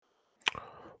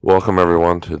Welcome,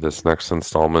 everyone, to this next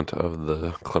installment of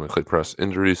the Clinically Pressed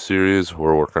Injuries series.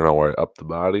 We're working our way up the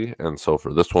body. And so,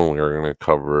 for this one, we are going to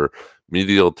cover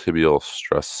medial tibial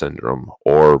stress syndrome,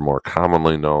 or more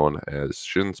commonly known as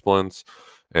shin splints.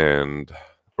 And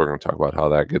we're going to talk about how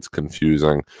that gets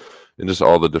confusing and just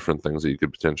all the different things that you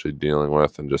could potentially be dealing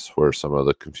with, and just where some of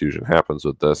the confusion happens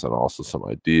with this, and also some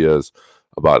ideas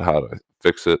about how to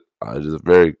fix it. It is a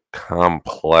very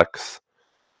complex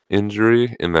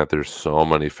injury in that there's so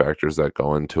many factors that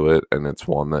go into it, and it's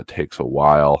one that takes a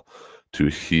while to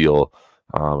heal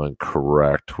and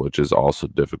correct, which is also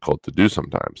difficult to do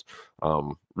sometimes.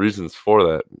 Reasons for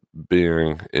that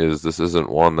being is this isn't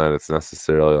one that it's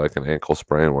necessarily like an ankle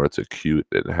sprain where it's acute,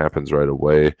 it happens right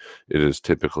away. It is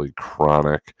typically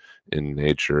chronic in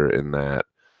nature, in that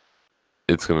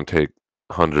it's going to take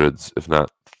hundreds, if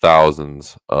not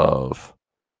thousands, of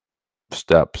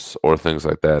steps or things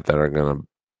like that that are going to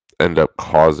end up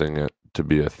causing it to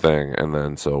be a thing. And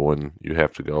then so when you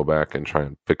have to go back and try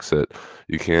and fix it,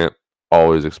 you can't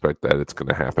always expect that it's going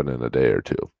to happen in a day or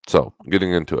two. So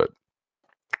getting into it,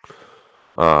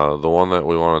 the one that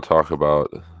we want to talk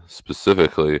about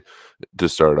specifically to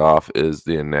start off is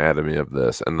the anatomy of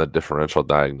this and the differential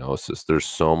diagnosis. There's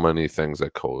so many things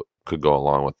that could go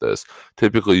along with this.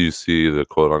 Typically, you see the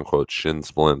quote unquote shin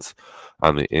splints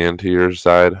on the anterior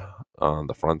side, on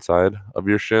the front side of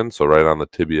your shin, so right on the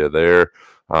tibia there,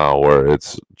 where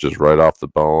it's just right off the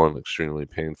bone, extremely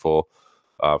painful.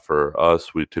 For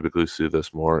us, we typically see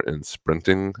this more in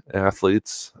sprinting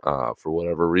athletes, for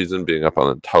whatever reason, being up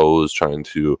on the toes, trying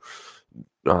to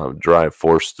drive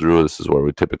force through. This is where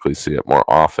we typically see it more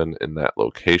often in that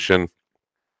location.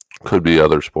 Could be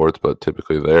other sports, but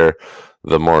typically there.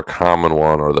 The more common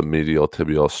one, or the medial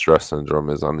tibial stress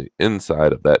syndrome, is on the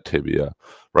inside of that tibia,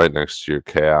 right next to your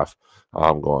calf,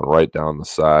 going right down the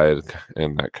side.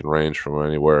 And that can range from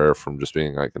anywhere from just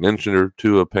being like an inch or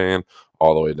two of pain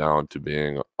all the way down to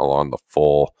being along the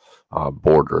full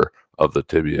border of the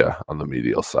tibia on the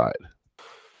medial side.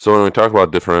 So when we talk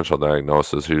about differential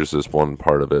diagnosis, here's this one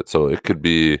part of it. So it could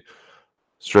be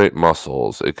straight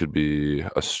muscles. It could be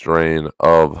a strain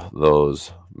of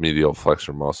those medial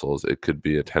flexor muscles. It could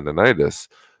be a tendonitis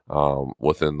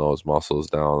within those muscles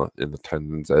down in the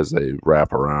tendons as they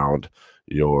wrap around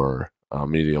your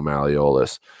medial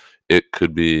malleolus. It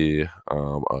could be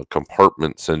a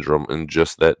compartment syndrome in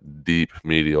just that deep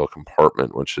medial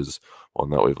compartment, which is one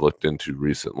that we've looked into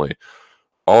recently.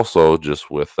 Also,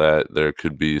 just with that, there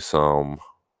could be some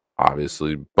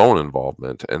obviously bone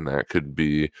involvement, and that could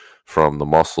be from the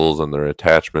muscles and their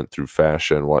attachment through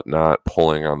fascia and whatnot,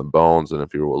 pulling on the bones. And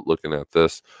if you're looking at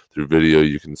this through video,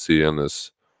 you can see in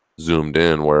this zoomed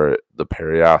in where the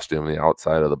periosteum, the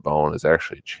outside of the bone, is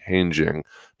actually changing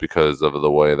because of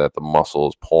the way that the muscle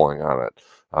is pulling on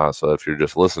it. So if you're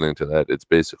just listening to that, it's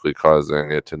basically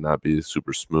causing it to not be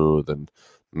super smooth and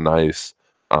nice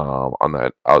on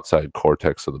that outside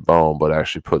cortex of the bone, but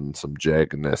actually putting some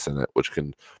jaggedness in it, which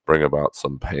can bring about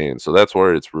some pain. So that's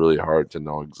where it's really hard to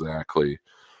know exactly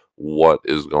what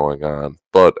is going on.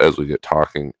 But as we get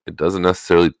talking, it doesn't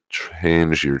necessarily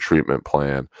change your treatment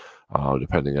plan,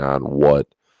 depending on what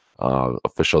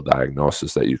official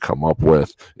diagnosis that you come up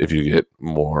with. If you get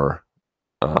more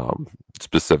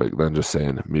specific than just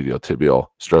saying medial tibial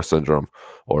stress syndrome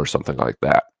or something like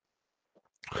that.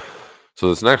 So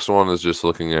this next one is just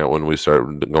looking at when we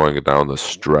start going down the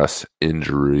stress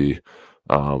injury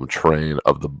train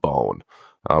of the bone.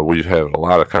 We've had a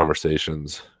lot of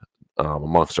conversations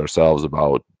amongst ourselves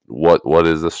about what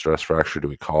is a stress fracture? Do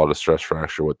we call it a stress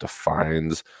fracture? What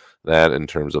defines that in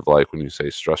terms of, like, when you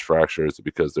say stress fracture, is it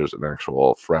because there's an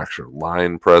actual fracture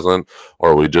line present,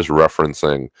 or are we just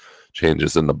referencing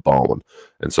changes in the bone?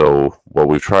 And so what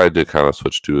we've tried to kind of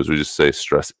switch to is we just say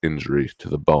stress injury to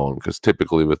the bone, because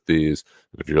typically with these,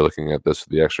 if you're looking at this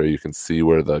with the x-ray, you can see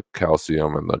where the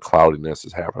calcium and the cloudiness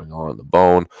is happening along the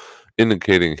bone,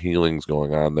 indicating healing's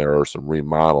going on there or some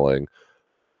remodeling,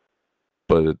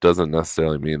 but it doesn't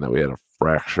necessarily mean that we had a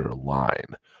fracture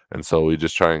line. And so we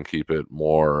just try and keep it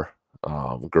more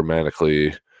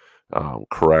grammatically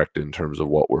correct in terms of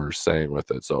what we're saying with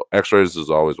it. So x-rays is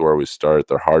always where we start.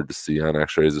 They're hard to see on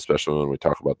x-rays, especially when we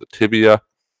talk about the tibia,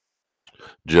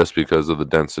 just because of the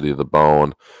density of the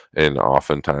bone, and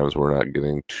oftentimes we're not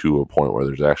getting to a point where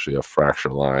there's actually a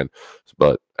fracture line.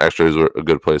 But x-rays are a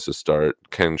good place to start,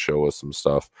 can show us some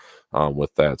stuff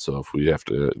with that. So if we have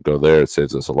to go there, it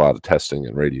saves us a lot of testing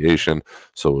and radiation,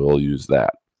 so we'll use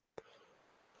that.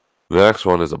 The next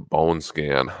one is a bone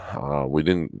scan. We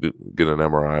didn't get an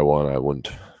MRI one. I wouldn't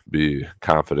be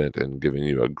confident in giving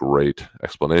you a great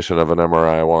explanation of an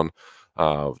MRI one.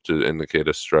 to indicate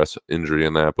a stress injury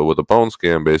in that. But with a bone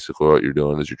scan, basically what you're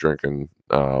doing is you're drinking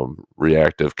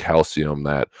reactive calcium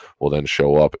that will then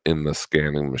show up in the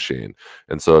scanning machine.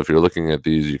 And so if you're looking at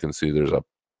these, you can see there's a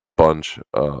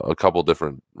couple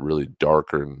different really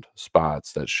darkened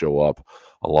spots that show up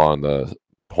along the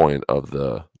point of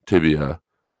the tibia,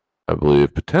 I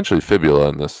believe, potentially fibula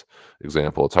in this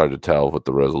example. It's hard to tell with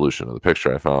the resolution of the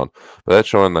picture I found, but that's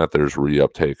showing that there's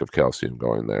reuptake of calcium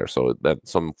going there. So that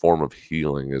some form of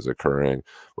healing is occurring,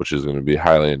 which is going to be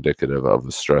highly indicative of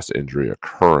a stress injury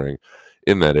occurring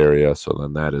in that area. So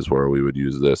then that is where we would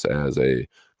use this as a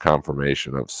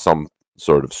confirmation of some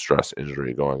sort of stress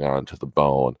injury going on to the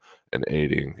bone and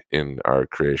aiding in our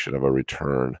creation of a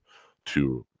return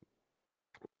to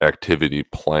activity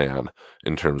plan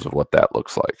in terms of what that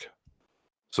looks like.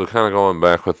 So kind of going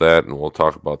back with that, and we'll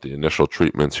talk about the initial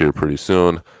treatments here pretty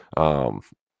soon.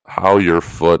 How your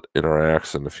foot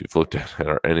interacts, and if you've looked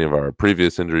at any of our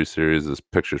previous injury series, this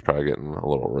picture is probably getting a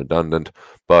little redundant,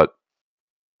 but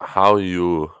how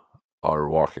you are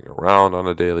walking around on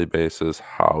a daily basis,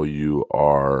 how you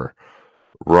are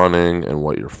running and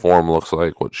what your form looks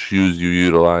like, what shoes you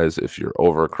utilize, if you're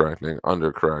overcorrecting,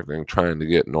 undercorrecting, trying to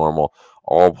get normal,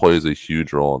 all plays a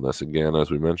huge role in this. Again, as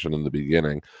we mentioned in the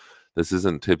beginning, this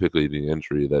isn't typically the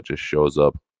injury that just shows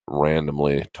up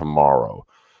randomly tomorrow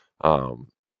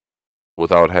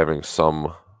without having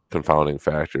some confounding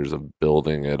factors of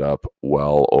building it up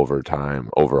well over time,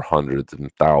 over hundreds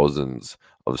and thousands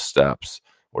of steps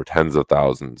or tens of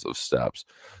thousands of steps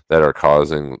that are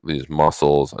causing these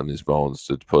muscles and these bones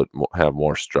to have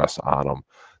more stress on them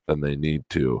than they need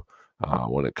to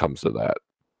when it comes to that.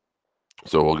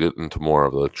 So we'll get into more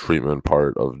of the treatment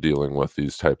part of dealing with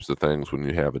these types of things when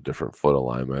you have a different foot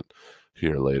alignment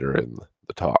here later in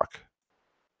the talk.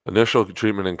 Initial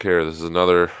treatment and care. This is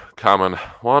another common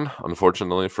one,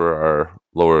 unfortunately, for our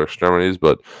lower extremities,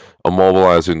 but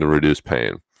immobilizing to reduce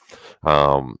pain.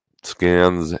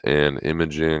 Scans and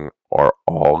imaging are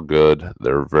all good.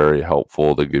 They're very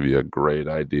helpful. They give you a great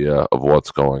idea of what's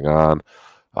going on.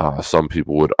 Some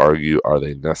people would argue, are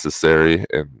they necessary?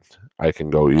 And I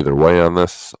can go either way on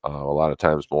this. A lot of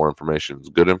times more information is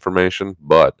good information,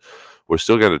 but we're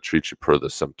still going to treat you per the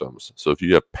symptoms. So if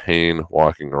you have pain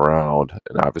walking around,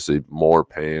 and obviously more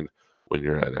pain when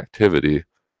you're in activity,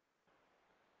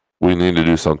 we need to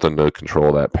do something to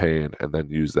control that pain and then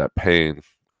use that pain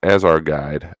as our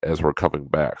guide as we're coming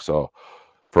back. So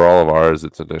for all of ours,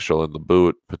 it's initial in the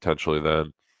boot, potentially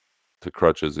then to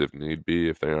crutches if need be,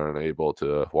 if they aren't able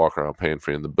to walk around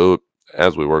pain-free in the boot.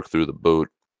 As we work through the boot,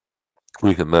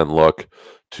 we can then look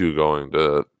to going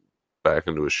to back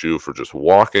into a shoe for just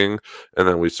walking, and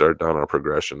then we start down our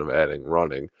progression of adding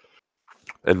running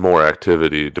and more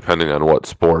activity depending on what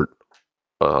sport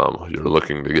you're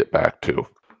looking to get back to.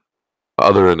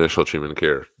 Other initial treatment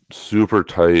care: super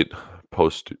tight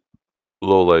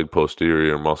low leg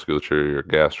posterior musculature, your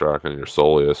gastroc and your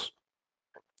soleus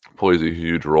plays a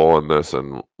huge role in this,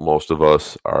 and most of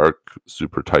us are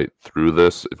super tight through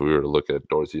this. If we were to look at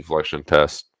dorsiflexion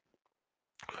test,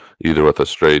 either with a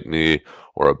straight knee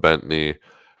or a bent knee,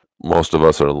 most of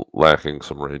us are lacking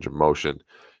some range of motion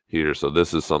here. So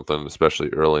this is something, especially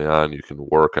early on, you can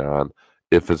work on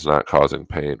if it's not causing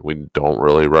pain. We don't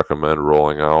really recommend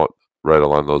rolling out right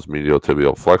along those medial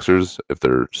tibial flexors if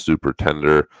they're super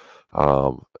tender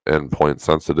and point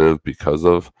sensitive because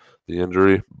of the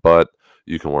injury, but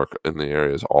you can work in the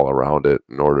areas all around it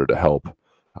in order to help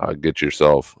get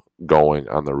yourself going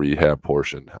on the rehab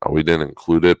portion. We didn't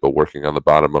include it, but working on the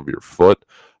bottom of your foot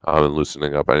and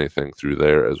loosening up anything through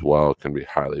there as well can be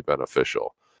highly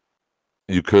beneficial.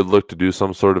 You could look to do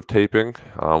some sort of taping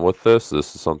with this.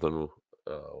 This is something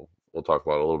we'll talk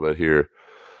about a little bit here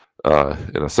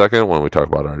in a second when we talk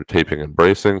about our taping and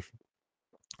bracing.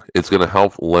 It's going to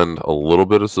help lend a little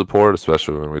bit of support,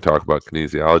 especially when we talk about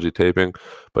kinesiology taping,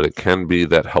 but it can be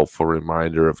that helpful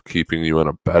reminder of keeping you in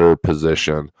a better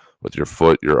position with your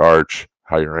foot, your arch,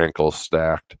 how your ankle's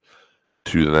stacked,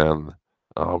 to then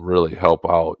really help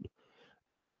out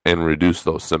and reduce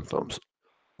those symptoms.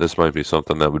 This might be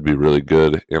something that would be really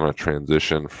good in a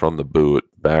transition from the boot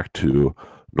back to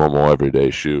normal everyday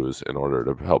shoes in order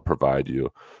to help provide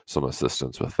you some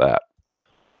assistance with that.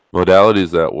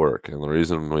 Modalities that work, and the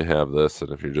reason we have this, and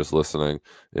if you're just listening,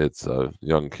 it's a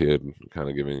young kid kind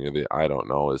of giving you the I don't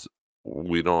know, is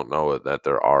we don't know that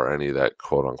there are any that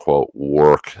quote unquote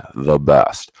work the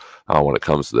best when it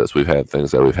comes to this. We've had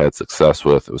things that we've had success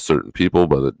with certain people,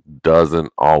 but it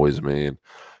doesn't always mean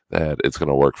that it's going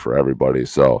to work for everybody.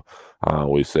 So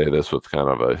we say this with kind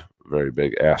of a very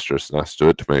big asterisk next to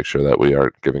it to make sure that we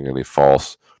aren't giving any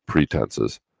false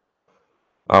pretenses.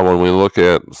 When we look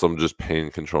at some just pain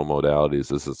control modalities,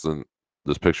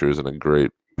 this picture isn't a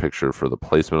great picture for the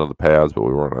placement of the pads, but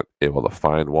we weren't able to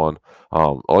find one.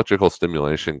 Electrical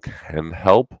stimulation can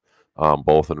help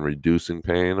both in reducing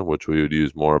pain, which we would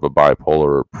use more of a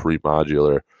bipolar or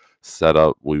pre-modular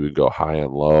setup. We would go high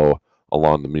and low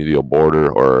along the medial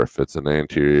border, or if it's an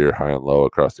anterior, high and low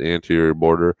across the anterior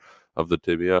border of the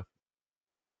tibia.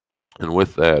 And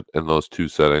with that, in those two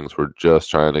settings, we're just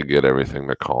trying to get everything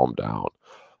to calm down.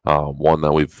 One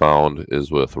that we've found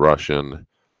is with Russian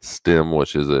stim,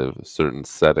 which is a certain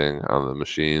setting on the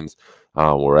machines.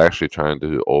 We're actually trying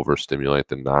to overstimulate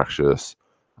the noxious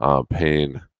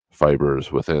pain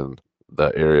fibers within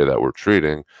the area that we're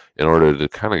treating in order to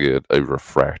kind of get a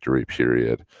refractory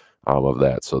period of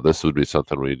that. So this would be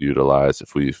something we'd utilize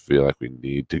if we feel like we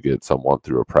need to get someone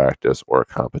through a practice or a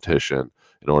competition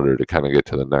in order to kind of get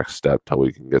to the next step till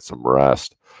we can get some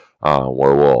rest,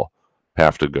 where we'll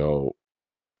have to go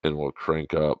and we'll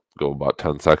crank up, go about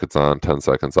 10 seconds on, 10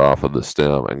 seconds off of the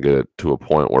stem and get it to a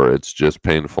point where it's just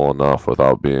painful enough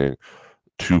without being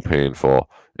too painful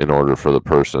in order for the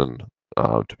person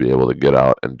to be able to get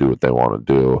out and do what they want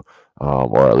to do,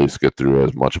 or at least get through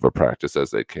as much of a practice as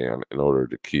they can in order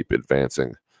to keep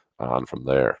advancing on from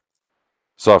there.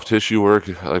 Soft tissue work,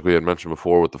 like we had mentioned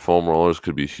before, with the foam rollers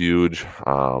could be huge.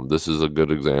 This is a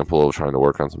good example of trying to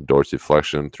work on some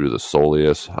dorsiflexion through the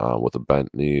soleus with a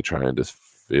bent knee, trying to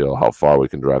feel how far we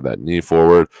can drive that knee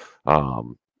forward.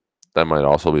 That might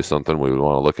also be something we would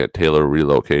want to look at talar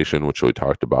relocation, which we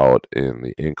talked about in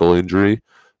the ankle injury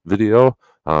video,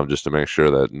 just to make sure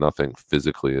that nothing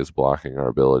physically is blocking our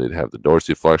ability to have the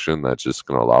dorsiflexion. That's just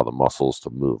going to allow the muscles to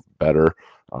move better.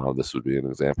 This would be an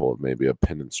example of maybe a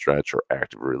pin and stretch or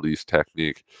active release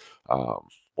technique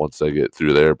once they get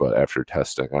through there, but after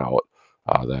testing out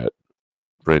that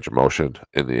range of motion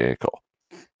in the ankle.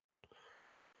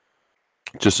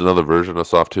 Just another version of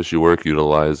soft tissue work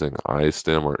utilizing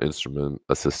iStim or instrument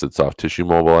assisted soft tissue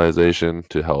mobilization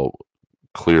to help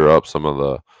clear up some of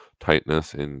the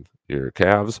tightness in your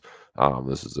calves.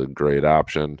 This is a great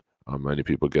option. Many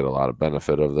people get a lot of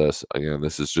benefit of this. Again,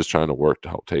 this is just trying to work to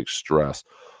help take stress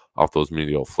off those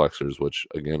medial flexors, which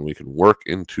again we can work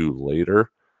into later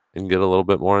and get a little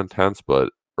bit more intense,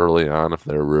 but early on, if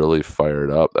they're really fired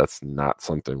up, that's not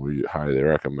something we highly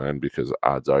recommend because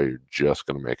odds are you're just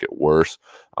going to make it worse.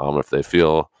 If they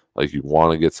feel like you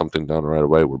want to get something done right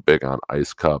away, we're big on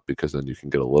ice cup because then you can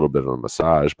get a little bit of a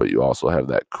massage, but you also have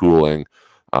that cooling,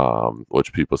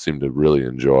 which people seem to really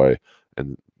enjoy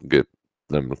and get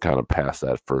them kind of past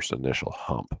that first initial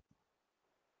hump.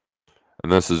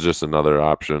 And this is just another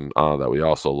option that we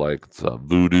also like. It's a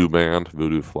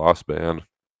voodoo floss band.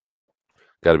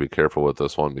 Got to be careful with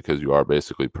this one because you are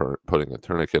basically putting a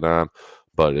tourniquet on,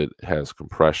 but it has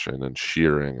compression and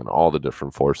shearing and all the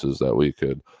different forces that we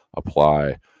could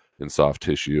apply in soft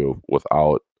tissue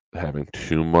without having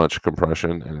too much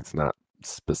compression, and it's not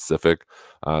specific.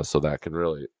 So that can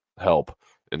really help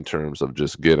in terms of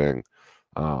just getting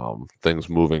things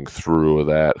moving through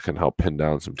that can help pin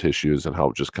down some tissues and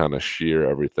help just kind of shear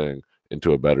everything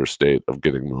into a better state of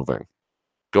getting moving.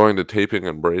 Going to taping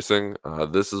and bracing,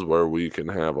 this is where we can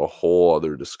have a whole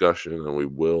other discussion, and we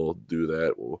will do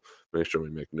that. We'll make sure we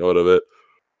make note of it.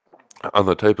 On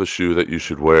the type of shoe that you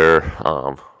should wear,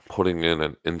 putting in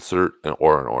an insert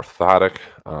or an orthotic.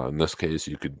 In this case,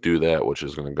 you could do that, which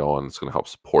is going to go on. It's going to help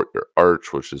support your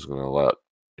arch, which is going to let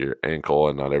your ankle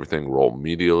and not everything roll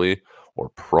medially or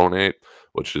pronate,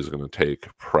 which is going to take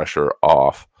pressure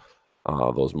off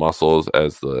those muscles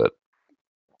as the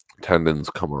tendons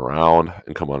come around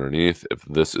and come underneath. If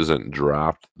this isn't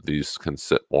dropped, these can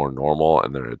sit more normal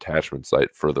and their attachment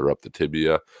site further up the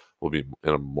tibia will be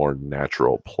in a more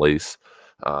natural place.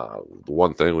 The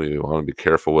one thing we want to be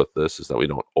careful with this is that we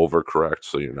don't overcorrect,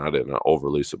 so you're not in an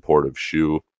overly supportive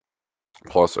shoe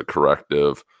plus a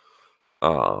corrective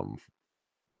orthotic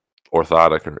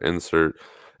or insert,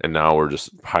 and now we're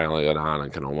just piling it on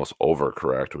and can almost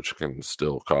overcorrect, which can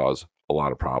still cause a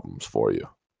lot of problems for you.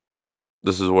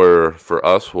 This is where, for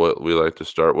us, what we like to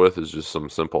start with is just some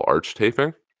simple arch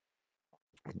taping.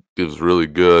 Gives really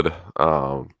good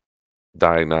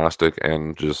diagnostic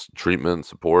and just treatment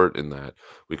support in that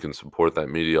we can support that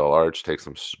medial arch, take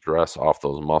some stress off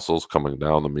those muscles coming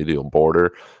down the medial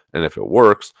border. And if it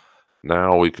works,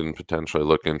 now we can potentially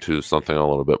look into something a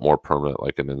little bit more permanent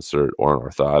like an insert or an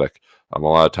orthotic. A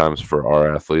lot of times for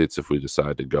our athletes, if we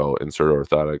decide to go insert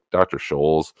orthotic, Dr.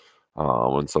 Scholl's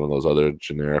and some of those other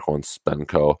generic ones,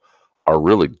 Spenco, are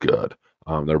really good.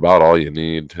 They're about all you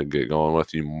need to get going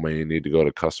with. You may need to go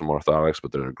to custom orthotics,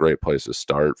 but they're a great place to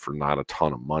start for not a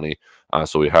ton of money.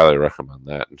 So we highly recommend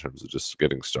that in terms of just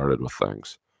getting started with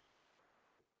things.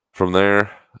 From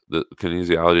there, the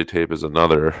kinesiology tape is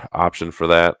another option for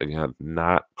that. Again,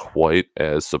 not quite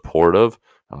as supportive.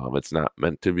 It's not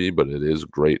meant to be, but it is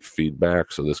great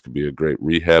feedback. So this could be a great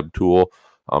rehab tool,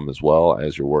 as well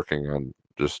as you're working on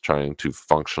just trying to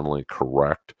functionally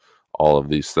correct all of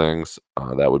these things.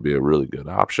 That would be a really good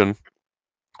option.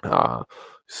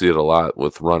 See it a lot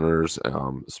with runners,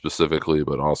 specifically,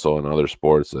 but also in other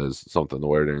sports as something to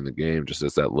wear during the game, just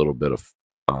as that little bit of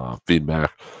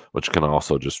feedback, which can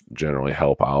also just generally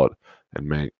help out and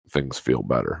make things feel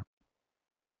better.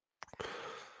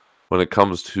 When it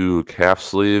comes to calf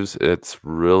sleeves, it's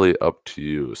really up to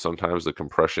you. Sometimes the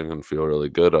compression can feel really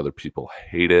good. Other people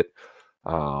hate it.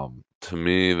 To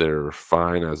me, they're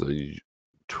fine as a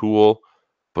tool,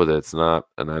 but it's not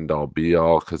an end all be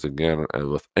all. Because again,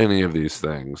 with any of these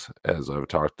things, as I've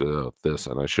talked about this,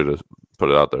 and I should have put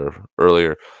it out there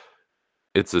earlier,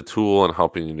 it's a tool in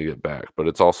helping you to get back, but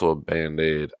it's also a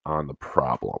band-aid on the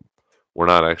problem. We're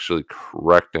not actually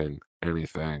correcting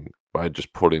anything by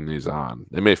just putting these on.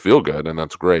 They may feel good, and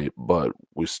that's great, but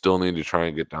we still need to try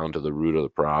and get down to the root of the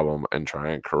problem and try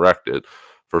and correct it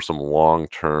for some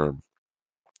long-term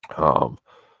um,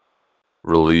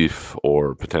 relief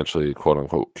or potentially quote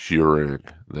unquote curing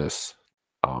this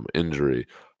injury.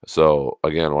 So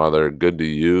again, while they're good to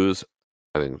use,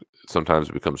 I think sometimes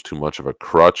it becomes too much of a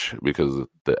crutch because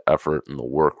the effort and the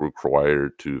work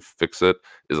required to fix it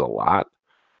is a lot,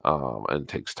 and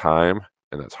takes time,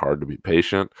 and it's hard to be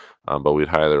patient. But we'd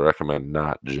highly recommend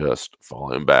not just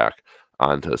falling back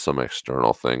onto some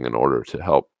external thing in order to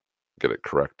help get it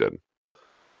corrected.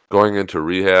 Going into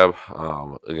rehab,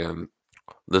 again,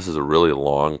 this is a really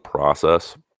long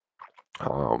process,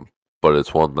 um, but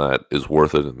it's one that is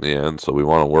worth it in the end. So we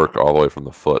want to work all the way from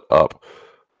the foot up.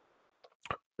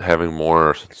 Having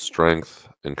more strength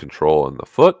and control in the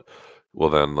foot will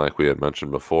then, like we had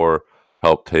mentioned before,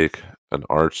 help take an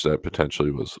arch that potentially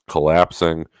was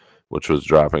collapsing, which was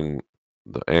dropping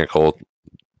the ankle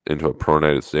into a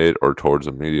pronated state or towards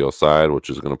the medial side,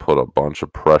 which is going to put a bunch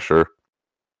of pressure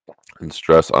and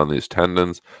stress on these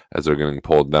tendons as they're getting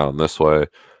pulled down this way.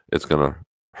 It's going to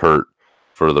hurt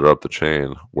further up the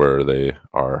chain where they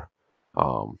are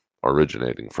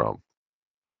originating from.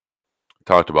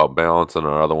 Talked about balance in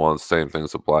our other ones. Same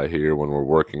things apply here when we're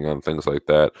working on things like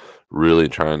that. Really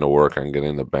trying to work on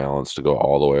getting the balance to go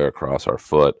all the way across our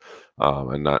foot,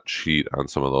 and not cheat on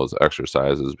some of those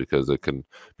exercises because it can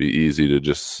be easy to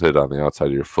just sit on the outside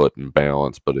of your foot and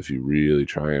balance. But if you really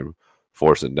try and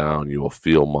force it down, you will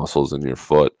feel muscles in your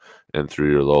foot and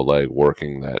through your low leg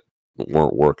working that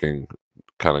weren't working,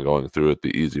 kind of going through it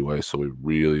the easy way. So we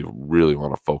really, really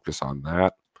want to focus on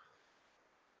that.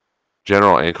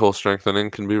 General ankle strengthening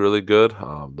can be really good.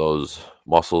 Those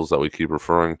muscles that we keep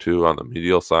referring to on the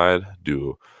medial side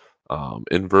do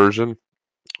inversion,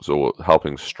 so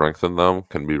helping strengthen them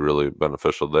can be really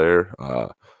beneficial there.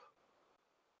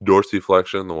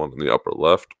 Dorsiflexion, the one in the upper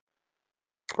left,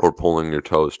 or pulling your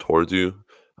toes towards you,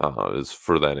 is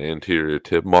for that anterior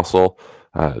tib muscle.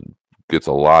 Gets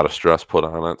a lot of stress put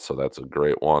on it, so that's a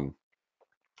great one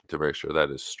to make sure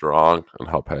that is strong and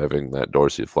help having that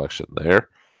dorsiflexion there.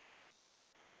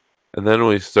 And then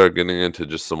we start getting into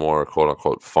just some more quote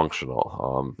unquote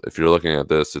functional. If you're looking at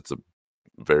this, it's a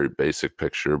very basic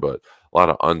picture, but a lot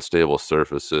of unstable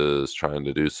surfaces, trying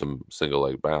to do some single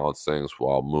leg balance things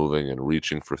while moving and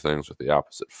reaching for things with the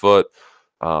opposite foot.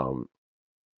 Um,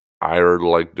 I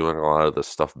like doing a lot of this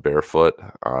stuff barefoot,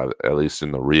 at least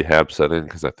in the rehab setting,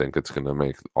 because I think it's going to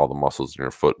make all the muscles in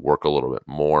your foot work a little bit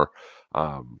more.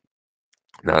 Um,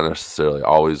 Not necessarily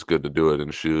always good to do it in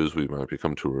shoes. We might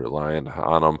become too reliant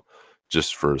on them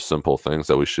just for simple things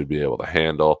that we should be able to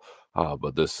handle.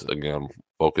 But this, again,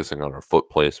 focusing on our foot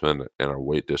placement and our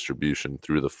weight distribution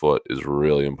through the foot is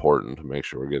really important to make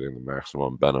sure we're getting the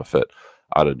maximum benefit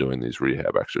out of doing these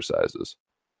rehab exercises.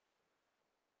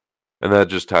 And that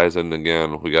just ties in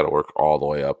again, we got to work all the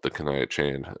way up the kinetic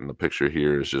chain. And the picture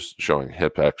here is just showing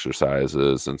hip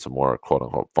exercises and some more quote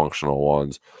unquote functional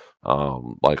ones.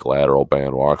 Like lateral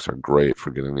band walks are great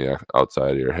for getting the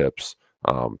outside of your hips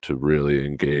to really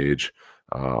engage.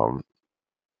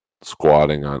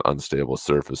 Squatting on unstable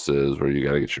surfaces where you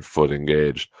got to get your foot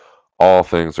engaged. All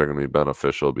things are going to be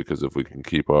beneficial because if we can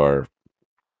keep our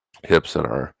hips and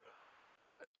our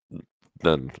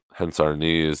then hence our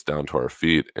knees down to our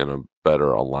feet in a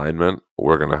better alignment,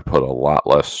 we're going to put a lot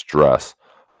less stress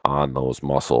on those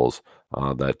muscles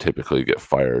that typically get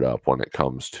fired up when it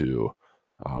comes to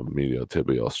medial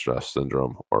tibial stress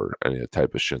syndrome or any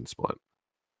type of shin splint.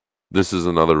 This is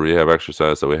another rehab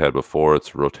exercise that we had before. It's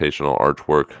rotational arch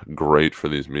work, great for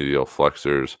these medial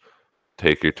flexors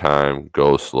Take your time,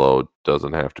 go slow.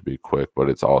 Doesn't have to be quick, but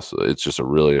it's just a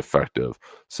really effective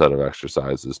set of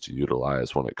exercises to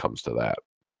utilize when it comes to that.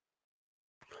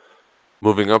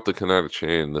 Moving up the kinetic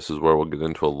chain, this is where we'll get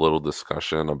into a little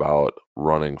discussion about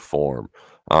running form.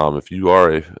 If you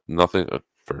are a nothing,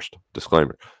 first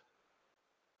disclaimer,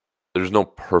 there's no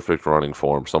perfect running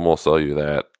form. Some will sell you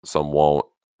that, some won't.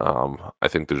 I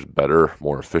think there's better,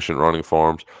 more efficient running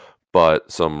forms,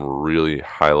 but some really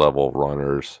high level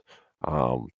runners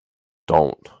um,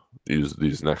 don't use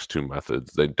these next two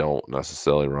methods. They don't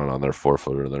necessarily run on their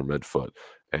forefoot or their midfoot.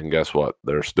 And guess what?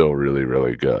 They're still really,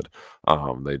 really good.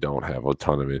 They don't have a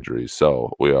ton of injuries.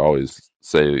 So we always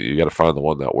say you got to find the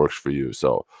one that works for you.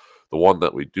 So the one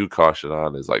that we do caution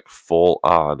on is like full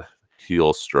on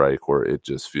heel strike, where it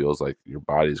just feels like your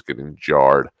body's getting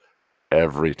jarred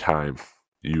every time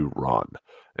you run.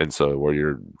 And so where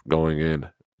you're going in,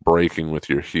 breaking with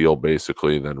your heel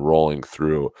basically, then rolling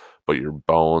through, but your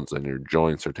bones and your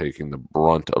joints are taking the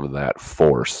brunt of that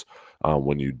force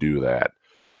when you do that.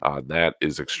 That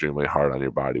is extremely hard on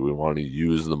your body. We want to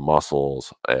use the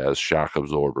muscles as shock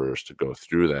absorbers to go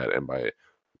through that. And by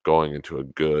going into a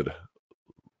good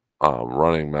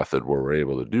running method where we're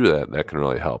able to do that, that can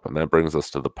really help. And that brings us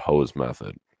to the pose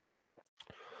method.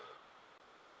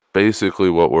 Basically,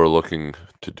 what we're looking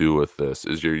to do with this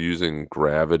is you're using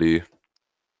gravity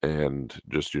and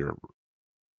just you're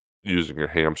using your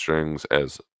hamstrings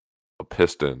as a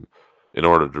piston in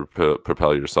order to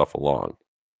propel yourself along.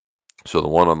 So the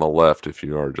one on the left, if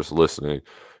you are just listening,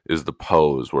 is the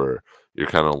pose where you're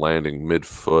kind of landing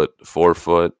midfoot,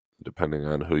 forefoot, depending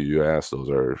on who you ask. Those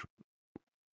are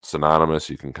synonymous.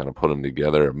 You can kind of put them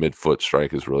together. A midfoot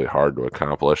strike is really hard to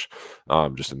accomplish,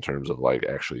 just in terms of like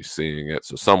actually seeing it.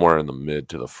 So somewhere in the mid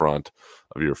to the front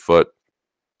of your foot,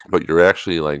 but you're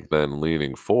actually like then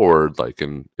leaning forward, like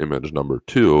in image number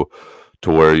 2,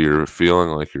 to where you're feeling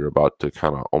like you're about to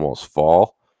kind of almost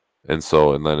fall. And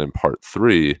then in part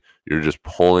 3, you're just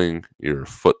pulling your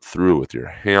foot through with your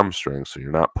hamstring. So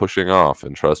you're not pushing off.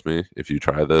 And trust me, if you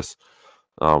try this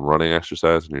running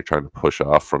exercise and you're trying to push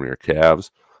off from your calves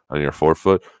on your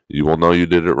forefoot, you will know you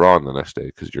did it wrong the next day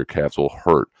because your calves will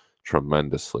hurt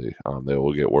tremendously. They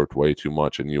will get worked way too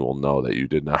much, and you will know that you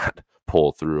did not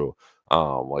pull through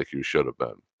like you should have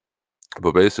been.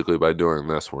 But basically, by doing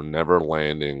this, we're never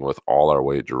landing with all our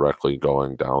weight directly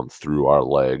going down through our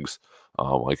legs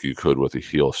like you could with a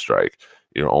heel strike.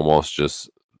 You're almost just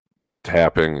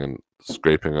tapping and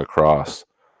scraping across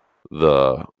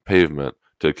the pavement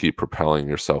to keep propelling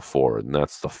yourself forward. And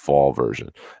that's the fall version.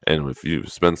 And if you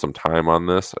spend some time on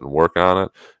this and work on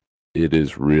it, it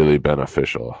is really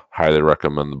beneficial. Highly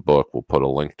recommend the book. We'll put a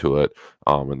link to it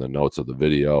in the notes of the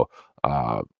video.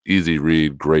 Easy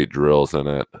read, great drills in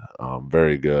it.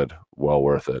 Very good, well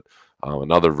worth it.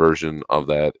 Another version of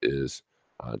that is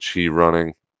chi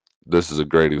running. This is a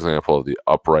great example of the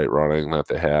upright running that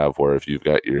they have, where if you've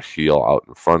got your heel out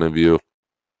in front of you,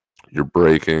 you're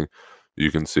braking,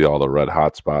 you can see all the red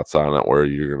hot spots on it where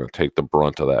you're going to take the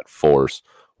brunt of that force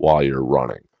while you're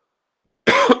running.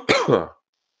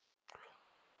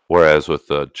 Whereas with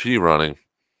the chi running,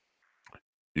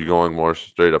 you're going more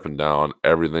straight up and down.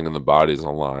 Everything in the body is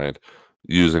aligned,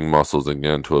 using muscles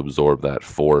again to absorb that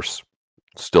force.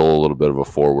 Still a little bit of a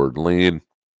forward lean.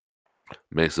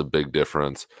 Makes a big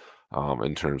difference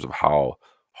in terms of how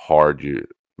hard your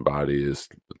body is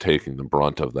taking the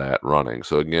brunt of that running.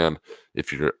 So again,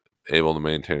 if you're able to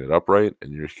maintain it upright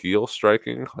and your heel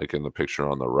striking, like in the picture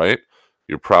on the right,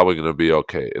 you're probably going to be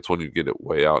okay. It's when you get it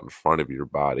way out in front of your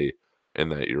body and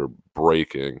that you're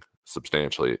braking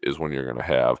substantially is when you're going to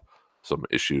have some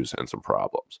issues and some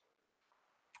problems.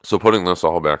 So putting this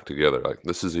all back together, like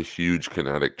this is a huge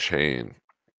kinetic chain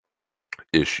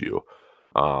issue,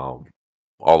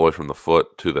 all the way from the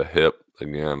foot to the hip.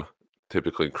 Again,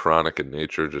 typically chronic in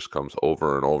nature, just comes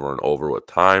over and over and over with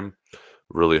time.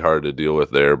 Really hard to deal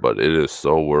with there, but it is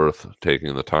so worth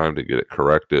taking the time to get it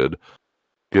corrected,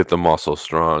 get the muscle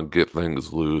strong, get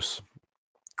things loose,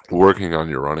 working on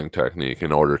your running technique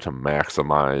in order to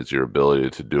maximize your ability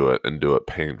to do it and do it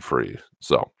pain-free.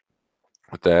 So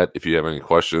with that, if you have any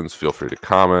questions, feel free to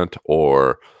comment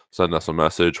or send us a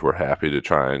message. We're happy to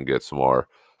try and get some more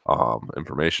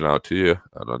information out to you.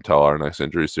 And until our next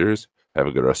injury series, have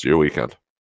a good rest of your weekend.